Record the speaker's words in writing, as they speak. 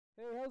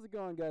Hey, how's it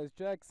going, guys?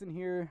 Jackson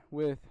here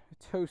with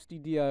Toasty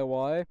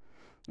DIY,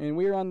 and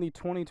we're on the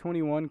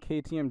 2021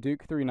 KTM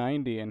Duke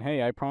 390. And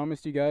hey, I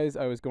promised you guys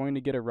I was going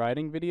to get a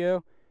riding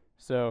video,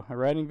 so a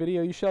riding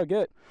video you shall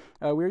get.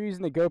 We're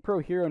using the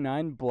GoPro Hero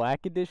 9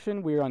 Black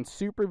Edition. We're on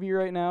Super View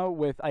right now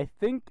with, I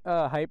think,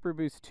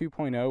 Hyperboost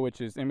 2.0,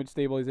 which is image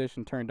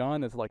stabilization turned on.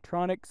 That's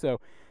electronic,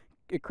 so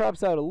it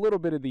crops out a little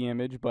bit of the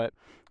image, but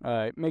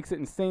it makes it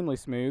insanely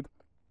smooth.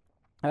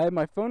 I have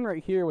my phone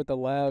right here with the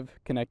lav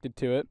connected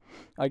to it.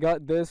 I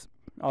got this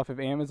off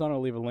of Amazon.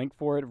 I'll leave a link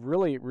for it.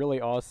 Really,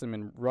 really awesome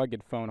and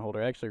rugged phone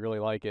holder. I actually really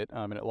like it,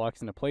 and it locks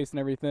into place and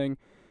everything.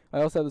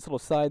 I also have this little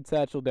side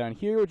satchel down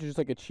here, which is just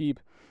like a cheap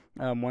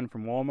one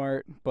from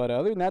Walmart. But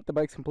other than that, the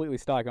bike's completely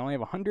stock. I only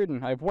have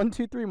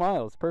 123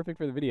 miles. Perfect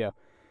for the video.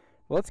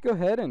 Well, let's go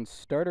ahead and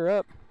start her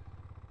up.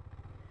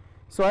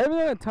 So I haven't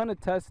done a ton of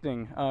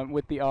testing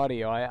with the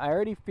audio. I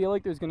already feel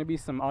like there's going to be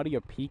some audio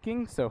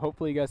peaking, so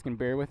hopefully you guys can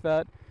bear with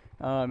that.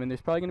 And there's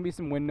probably going to be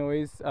some wind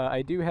noise.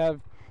 I do have,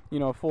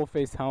 a full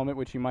face helmet,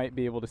 which you might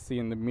be able to see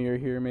in the mirror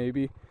here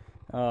maybe.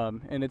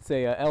 And it's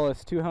a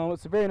LS2 helmet.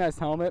 It's a very nice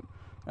helmet,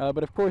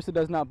 but of course it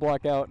does not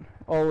block out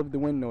all of the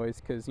wind noise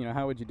because,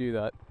 how would you do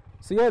that?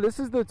 So yeah, this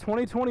is the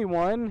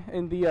 2021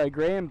 in the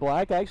gray and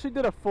black. I actually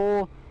did a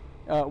full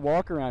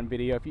walk around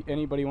video. If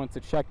anybody wants to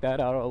check that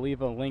out, I'll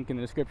leave a link in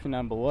the description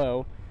down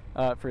below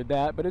for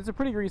that. But it's a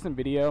pretty recent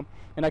video,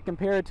 and I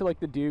compare it to like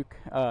the Duke,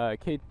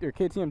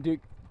 KTM Duke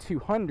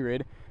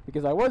 200,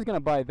 because I was going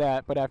to buy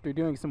that, but after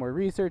doing some more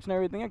research and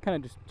everything, I kind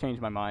of just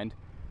changed my mind.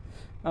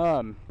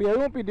 But yeah, I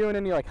won't be doing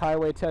any like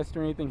highway tests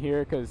or anything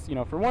here because,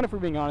 for one, if we're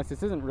being honest,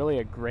 this isn't really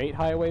a great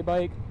highway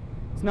bike.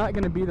 It's not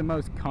going to be the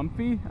most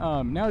comfy.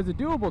 Now, is it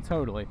doable?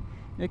 Totally.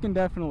 It can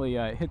definitely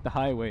hit the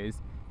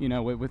highways,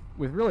 with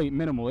really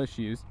minimal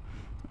issues.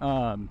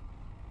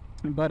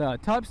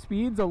 But top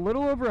speed's a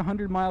little over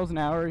 100 miles an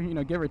hour,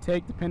 give or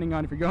take, depending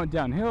on if you're going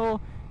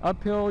downhill,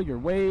 uphill, your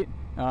weight,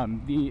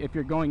 if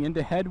you're going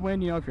into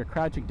headwind, if you're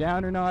crouching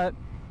down or not.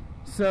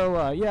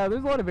 So yeah,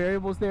 there's a lot of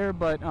variables there,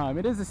 but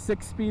it is a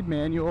 6-speed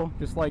manual,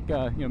 just like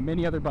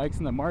many other bikes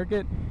in the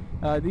market.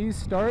 These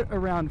start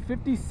around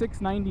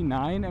 $56.99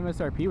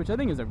 MSRP, which I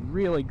think is a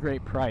really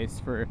great price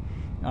for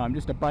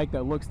just a bike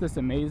that looks this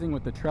amazing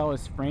with the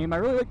trellis frame. I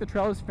really like the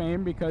trellis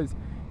frame because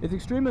it's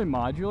extremely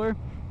modular.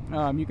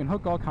 You can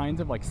hook all kinds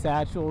of like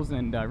satchels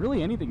and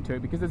really anything to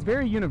it because it's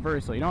very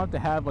universal. You don't have to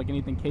have like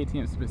anything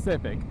KTM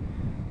specific.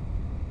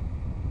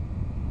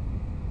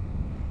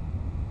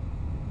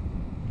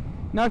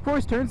 Now, of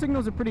course, turn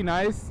signals are pretty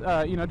nice,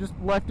 just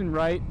left and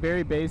right,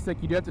 very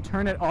basic. You do have to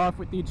turn it off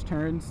with each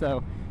turn,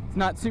 so it's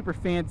not super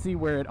fancy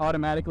where it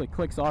automatically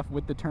clicks off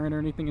with the turn or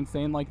anything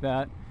insane like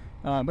that.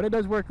 But it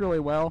does work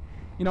really well.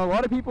 A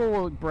lot of people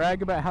will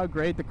brag about how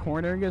great the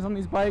cornering is on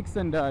these bikes,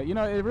 and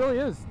it really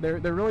is. They're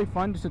really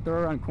fun just to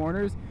throw around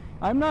corners.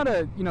 I'm not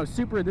a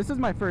this is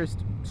my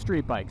first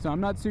street bike, so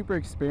I'm not super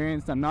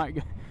experienced. I'm not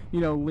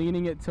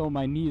leaning it till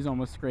my knees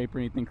almost scrape or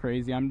anything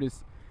crazy. I'm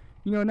just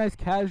a nice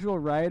casual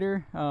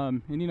rider,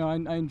 and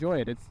I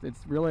enjoy it.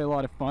 It's really a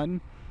lot of fun.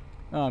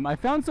 I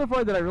found so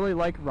far that I really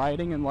like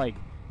riding in like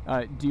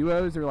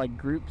duos or like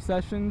group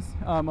sessions.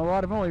 I've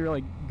only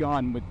really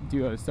gone with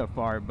duos so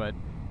far, but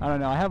I don't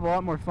know, I have a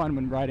lot more fun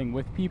when riding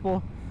with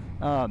people.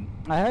 I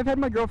have had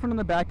my girlfriend in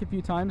the back a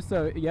few times,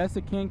 so yes,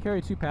 it can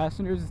carry 2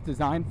 passengers. It's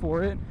designed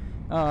for it.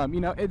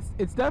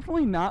 It's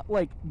definitely not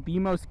like the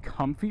most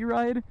comfy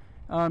ride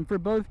for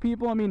both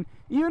people. I mean,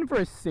 even for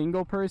a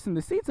single person,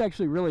 the seat's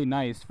actually really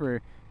nice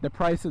for the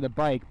price of the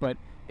bike, but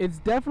it's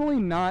definitely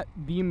not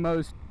the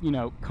most,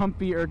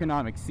 comfy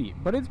ergonomic seat,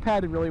 but it's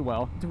padded really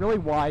well. It's really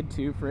wide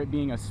too for it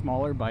being a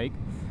smaller bike.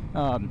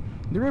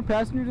 The rear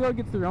passenger though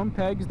gets their own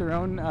pegs, their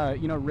own,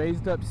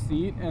 raised up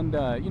seat, and,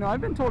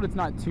 I've been told it's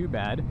not too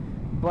bad,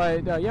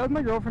 but, yeah, with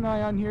my girlfriend and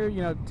I on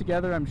here,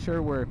 together, I'm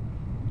sure we're,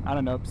 I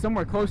don't know,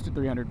 somewhere close to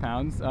 300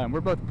 pounds.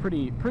 We're both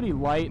pretty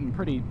light and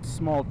pretty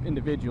small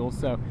individuals,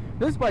 so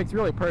this bike's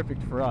really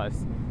perfect for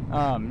us.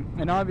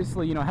 And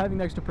obviously, having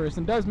the extra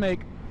person does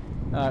make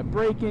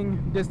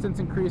braking distance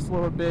increase a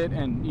little bit,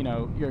 and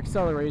your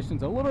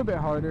acceleration's a little bit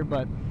harder,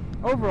 but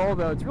overall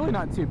though, it's really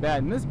not too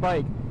bad. And this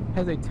bike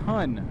has a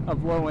ton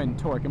of low-end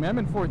torque. I mean, I'm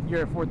in 4th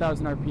gear at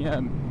 4,000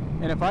 RPM,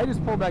 and if I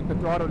just pull back the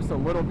throttle just a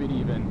little bit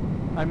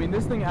even, I mean,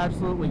 this thing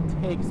absolutely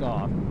takes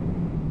off.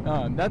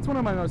 That's one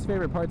of my most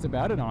favorite parts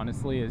about it,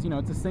 honestly, is,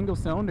 it's a single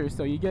cylinder,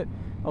 so you get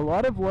a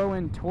lot of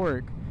low-end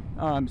torque.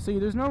 So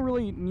there's no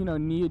really,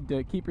 need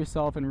to keep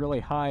yourself in really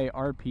high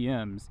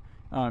RPMs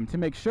to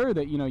make sure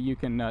that, you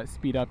can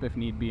speed up if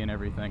need be and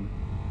everything.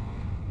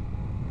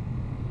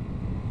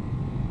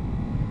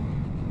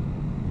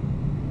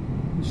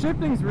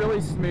 Shifting's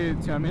really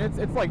smooth too. I mean,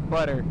 it's like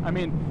butter. I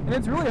mean, and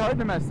it's really hard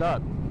to mess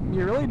up.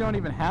 You really don't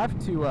even have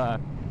to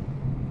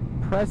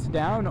press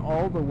down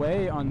all the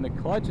way on the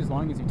clutch as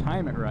long as you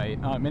time it right.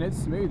 And it's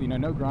smooth,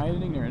 no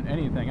grinding or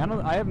anything.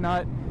 I have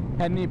not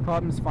had any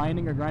problems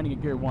finding or grinding a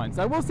gear once.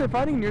 I will say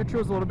finding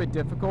neutral is a little bit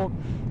difficult.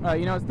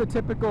 It's the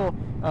typical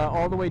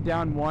all the way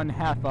down 1,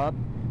 half up.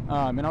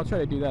 And I'll try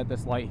to do that at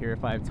this light here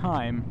if I have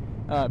time.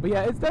 But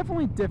yeah, it's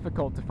definitely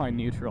difficult to find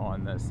neutral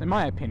on this, in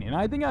my opinion.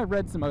 I think I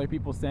read some other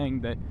people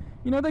saying that,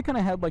 you know, they kind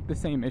of had like the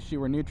same issue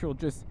where neutral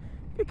just,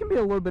 it can be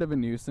a little bit of a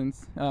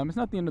nuisance. It's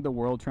not the end of the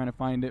world trying to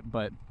find it,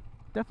 but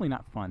definitely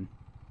not fun.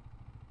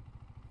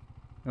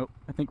 Oh,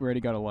 I think we already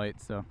got a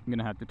light, so I'm going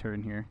to have to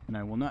turn here, and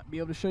I will not be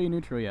able to show you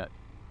neutral yet.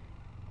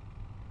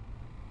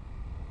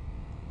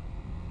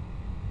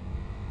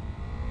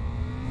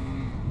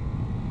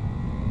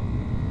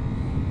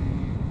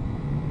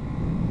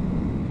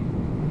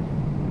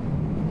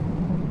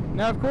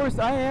 Now, of course,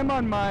 I am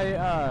on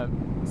my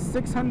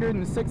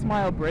 606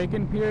 mile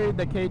break-in period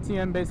that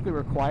KTM basically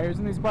requires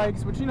in these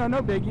bikes, which, you know,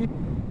 no biggie.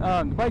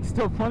 The bike's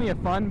still plenty of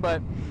fun,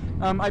 but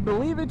I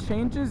believe it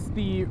changes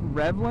the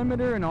rev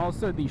limiter and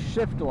also the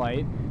shift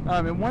light.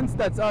 And once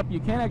that's up,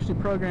 you can't actually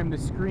program the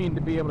screen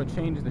to be able to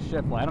change the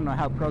shift light. I don't know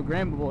how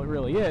programmable it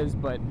really is,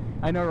 but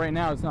I know right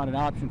now it's not an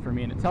option for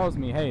me, and it tells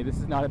me, hey, this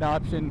is not an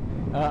option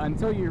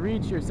until you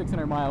reach your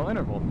 600 mile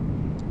interval.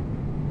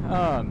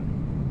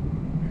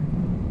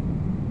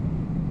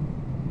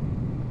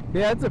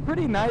 Yeah, it's a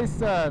pretty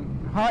nice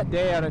hot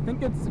day out. I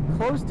think it's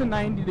close to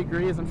 90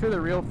 degrees. I'm sure the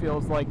real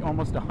feels like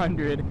almost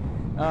 100.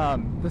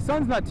 The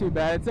sun's not too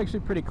bad. It's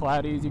actually pretty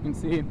cloudy, as you can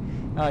see.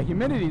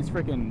 Humidity is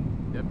freaking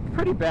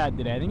pretty bad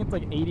today. I think it's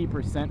like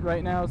 80%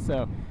 right now,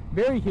 so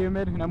very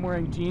humid. And I'm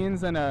wearing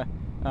jeans and a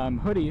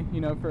hoodie, you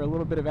know, for a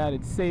little bit of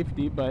added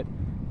safety. But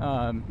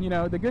you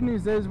know, the good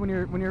news is when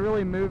you're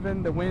really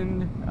moving, the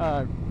wind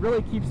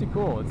really keeps you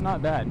cool. It's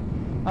not bad.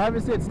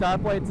 Obviously, at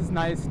stoplights, it's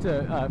nice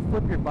to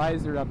flip your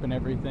visor up and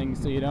everything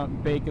so you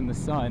don't bake in the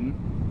sun.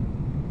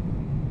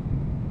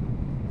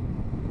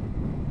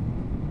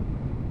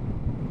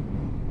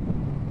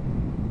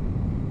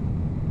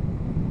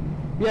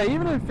 Yeah,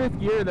 even in 5th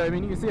gear, though, I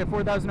mean, you can see at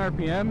 4,000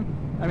 RPM.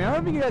 I mean, I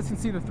don't know if you guys can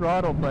see the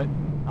throttle, but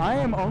I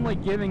am only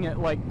giving it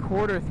like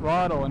quarter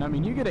throttle, and I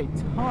mean, you get a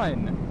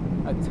ton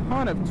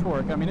of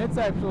torque. I mean, it's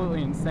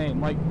absolutely insane.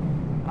 Like,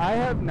 I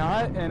have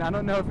not, and I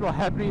don't know if it'll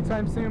happen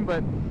anytime soon,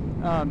 but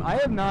I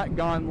have not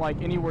gone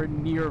like anywhere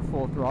near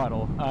full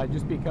throttle,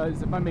 just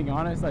because, if I'm being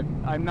honest,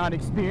 I'm not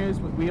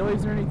experienced with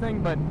wheelies or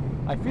anything, but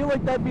I feel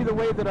like that'd be the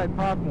way that I'd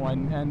pop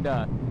one, and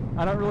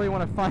I don't really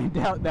want to find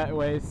out that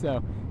way,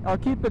 so I'll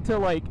keep it to,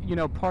 like, you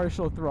know,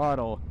 partial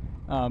throttle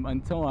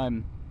until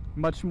I'm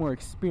much more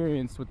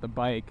experienced with the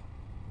bike.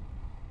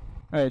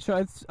 Alright,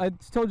 so I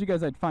told you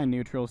guys I'd find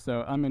neutral,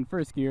 so I'm in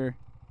 1st gear.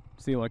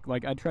 See, look,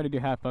 like, I try to do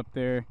half up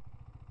there.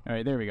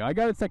 Alright, there we go. I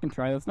got it 2nd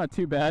try. That's not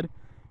too bad.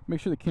 Make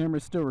sure the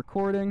camera's still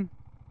recording.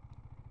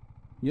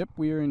 Yep,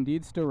 we are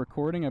indeed still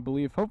recording, I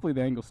believe. Hopefully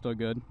the angle's still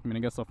good. I mean, I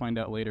guess I'll find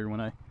out later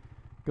when I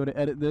go to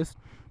edit this.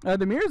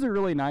 The mirrors are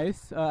really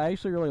nice. I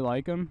actually really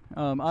like them.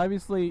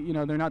 Obviously, you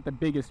know, they're not the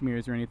biggest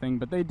mirrors or anything,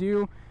 but they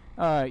do,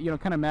 you know,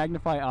 kind of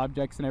magnify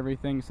objects and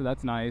everything, so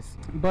that's nice.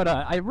 But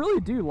I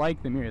really do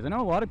like the mirrors. I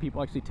know a lot of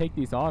people actually take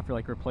these off or,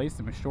 like, replace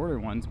them with shorter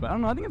ones, but I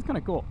don't know, I think it's kind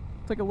of cool.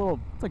 It's like a little,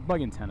 it's like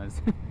bug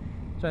antennas,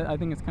 which I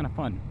think is kind of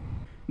fun.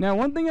 Now,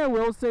 one thing I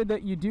will say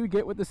that you do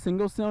get with the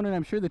single cylinder, and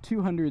I'm sure the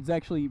 200's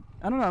actually,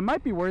 I don't know, it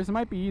might be worse, it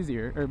might be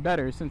easier, or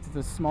better, since it's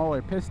a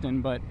smaller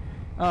piston, but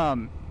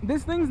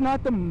this thing's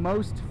not the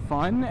most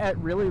fun at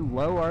really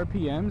low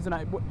RPMs,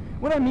 and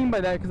what I mean by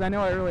that, because I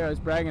know earlier I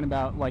was bragging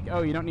about, like,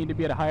 oh, you don't need to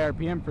be at a high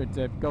RPM for it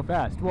to go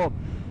fast. Well,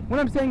 what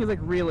I'm saying is, like,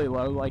 really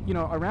low, like, you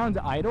know, around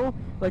idle,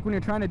 like when you're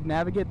trying to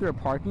navigate through a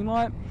parking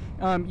lot,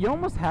 you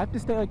almost have to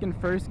stay, like, in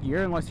 1st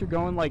gear unless you're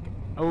going, like,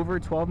 over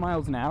 12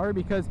 miles an hour,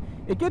 because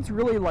it gets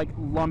really, like,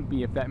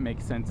 lumpy, if that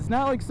makes sense. It's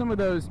not like some of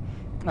those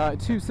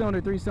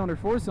 2-cylinder, 3-cylinder,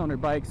 4-cylinder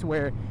bikes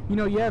where, you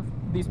know, you have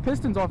these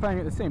pistons all firing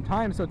at the same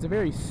time, so it's a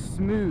very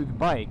smooth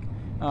bike.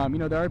 You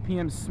know, the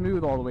RPM's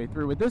smooth all the way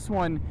through. With this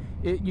one,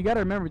 you got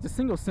to remember, it's a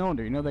single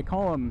cylinder. You know, they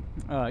call them,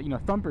 you know,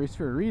 thumpers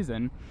for a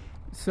reason.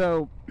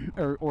 So,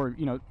 or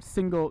you know,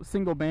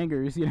 single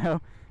bangers, you know,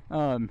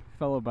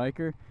 fellow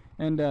biker.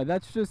 And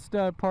that's just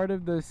part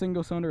of the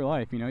single cylinder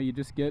life. You know, you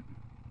just get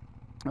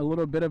a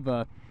little bit of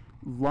a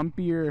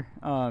lumpier,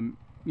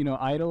 you know,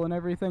 idle and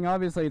everything.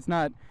 Obviously, it's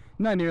not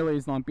nearly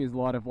as lumpy as a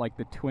lot of, like,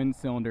 the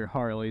twin-cylinder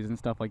Harleys and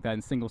stuff like that,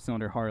 and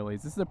single-cylinder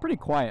Harleys. This is a pretty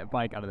quiet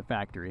bike out of the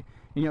factory.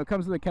 And, you know, it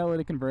comes with a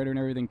catalytic converter and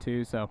everything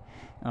too, so,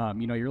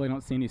 you know, you really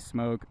don't see any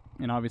smoke,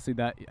 and obviously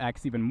that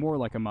acts even more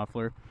like a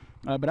muffler.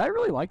 But I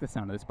really like the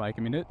sound of this bike.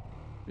 I mean,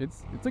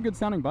 it's a good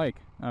sounding bike.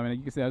 I mean,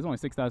 you can see it's only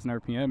 6,000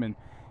 RPM, and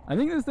I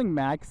think this thing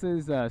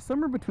maxes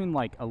somewhere between,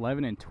 like,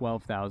 11 and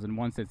 12,000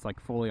 once it's,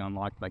 like, fully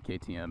unlocked by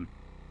KTM.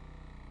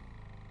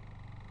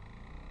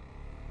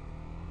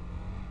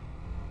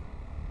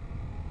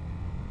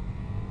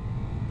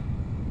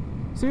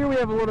 So here we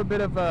have a little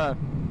bit of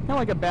kind of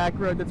like a back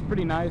road that's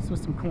pretty nice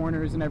with some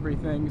corners and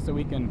everything, so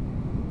we can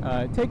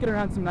take it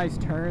around some nice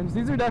turns.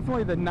 These are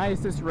definitely the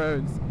nicest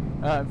roads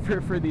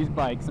for these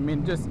bikes. I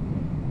mean, just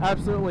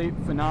absolutely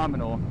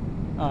phenomenal.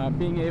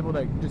 Being able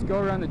to just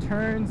go around the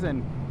turns,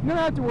 and you don't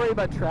have to worry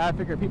about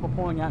traffic or people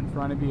pulling out in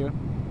front of you.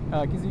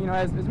 Because, you know,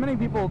 as many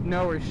people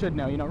know or should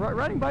know, you know,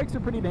 riding bikes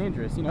are pretty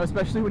dangerous, you know,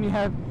 especially when you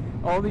have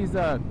all these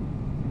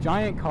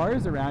giant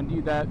cars around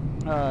you that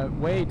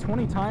weigh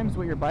 20 times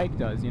what your bike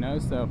does, you know,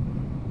 so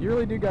you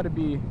really do got to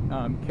be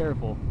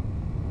careful.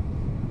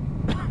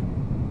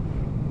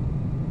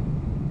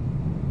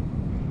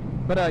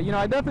 But you know,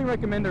 I definitely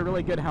recommend a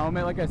really good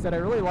helmet. Like I said, I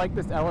really like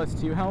this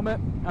LS2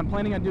 helmet. I'm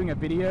planning on doing a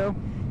video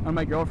on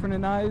my girlfriend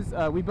and I's.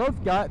 We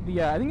both got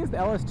the I think it's the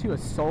LS2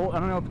 Assault. I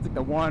don't know if it's like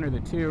the 1 or the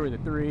 2 or the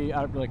 3.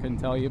 I really couldn't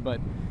tell you,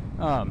 but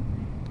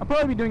I'll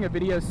probably be doing a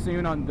video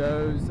soon on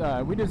those.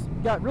 We just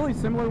got really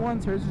similar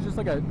ones. Hers is just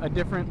like a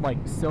different like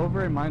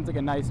silver, and mine's like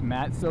a nice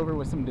matte silver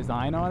with some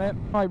design on it.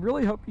 I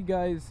really hope you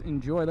guys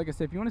enjoy. Like I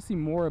said, if you want to see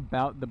more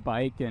about the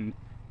bike and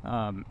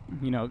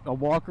you know, a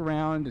walk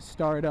around, a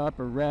start up,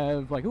 a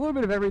rev, like a little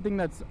bit of everything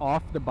that's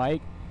off the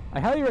bike, I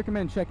highly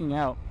recommend checking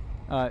out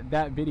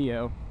that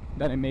video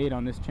that I made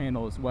on this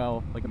channel as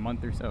well, like a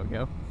month or so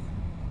ago.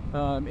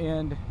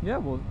 And yeah,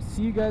 we'll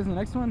see you guys in the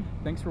next one.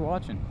 Thanks for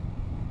watching.